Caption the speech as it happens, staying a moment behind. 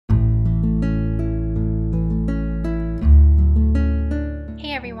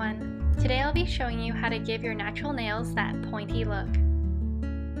be showing you how to give your natural nails that pointy look.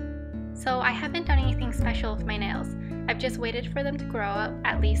 So I haven't done anything special with my nails. I've just waited for them to grow up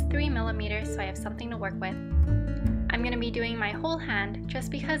at least 3 millimeters so I have something to work with. I'm going to be doing my whole hand just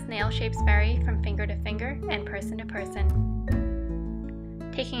because nail shapes vary from finger to finger and person to person.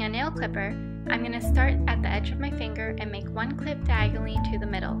 Taking a nail clipper, I'm going to start at the edge of my finger and make one clip diagonally to the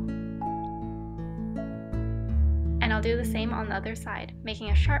middle. And I'll do the same on the other side,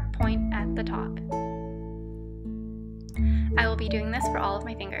 making a sharp point at the top. I will be doing this for all of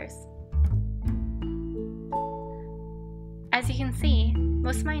my fingers. As you can see,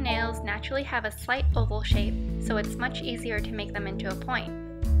 most of my nails naturally have a slight oval shape, so it's much easier to make them into a point.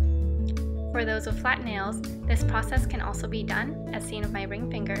 For those with flat nails, this process can also be done, as seen with my ring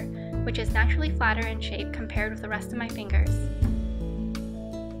finger, which is naturally flatter in shape compared with the rest of my fingers.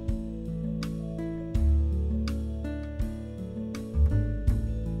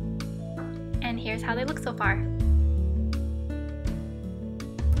 And here's how they look so far.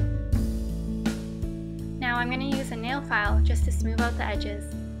 Now I'm going to use a nail file just to smooth out the edges.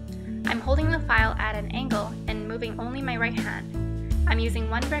 I'm holding the file at an angle and moving only my right hand. I'm using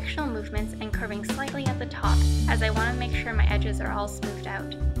one directional movements and curving slightly at the top as I want to make sure my edges are all smoothed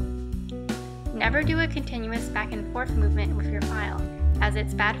out. Never do a continuous back and forth movement with your file, as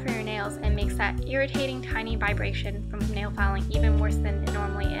it's bad for your nails and makes that irritating tiny vibration from nail filing even worse than it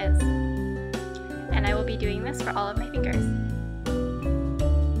normally is. And I will be doing this for all of my fingers.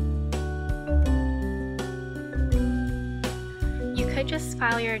 You could just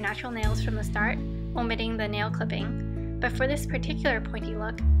file your natural nails from the start, omitting the nail clipping, but for this particular pointy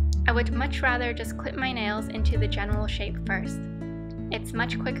look, I would much rather just clip my nails into the general shape first. It's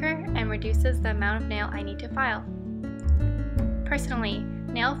much quicker and reduces the amount of nail I need to file. Personally,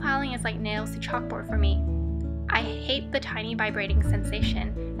 nail filing is like nails to chalkboard for me. I hate the tiny vibrating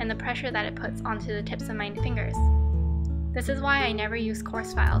sensation and the pressure that it puts onto the tips of my fingers. This is why I never use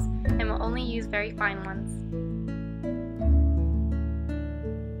coarse files and will only use very fine ones.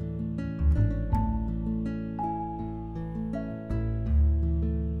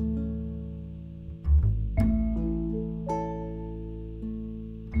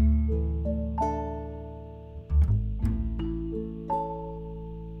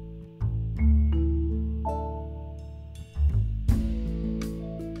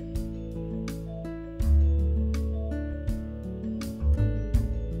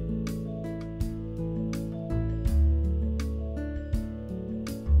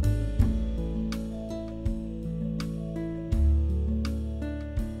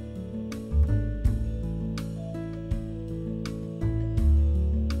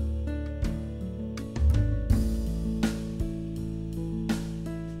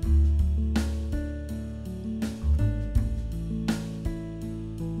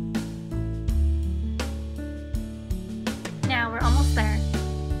 Now we're almost there.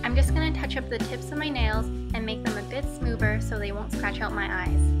 I'm just going to touch up the tips of my nails and make them a bit smoother so they won't scratch out my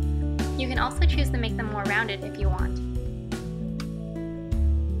eyes. You can also choose to make them more rounded if you want.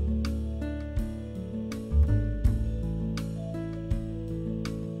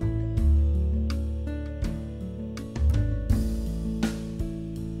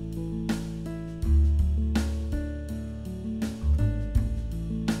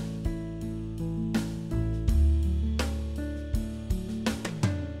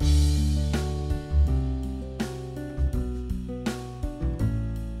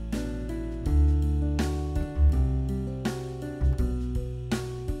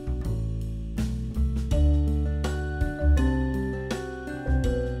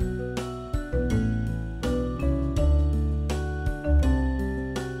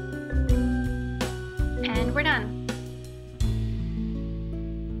 We're done.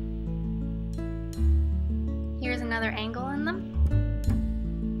 Here's another angle in them.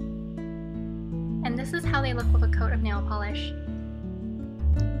 And this is how they look with a coat of nail polish.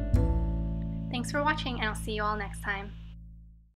 Thanks for watching, and I'll see you all next time.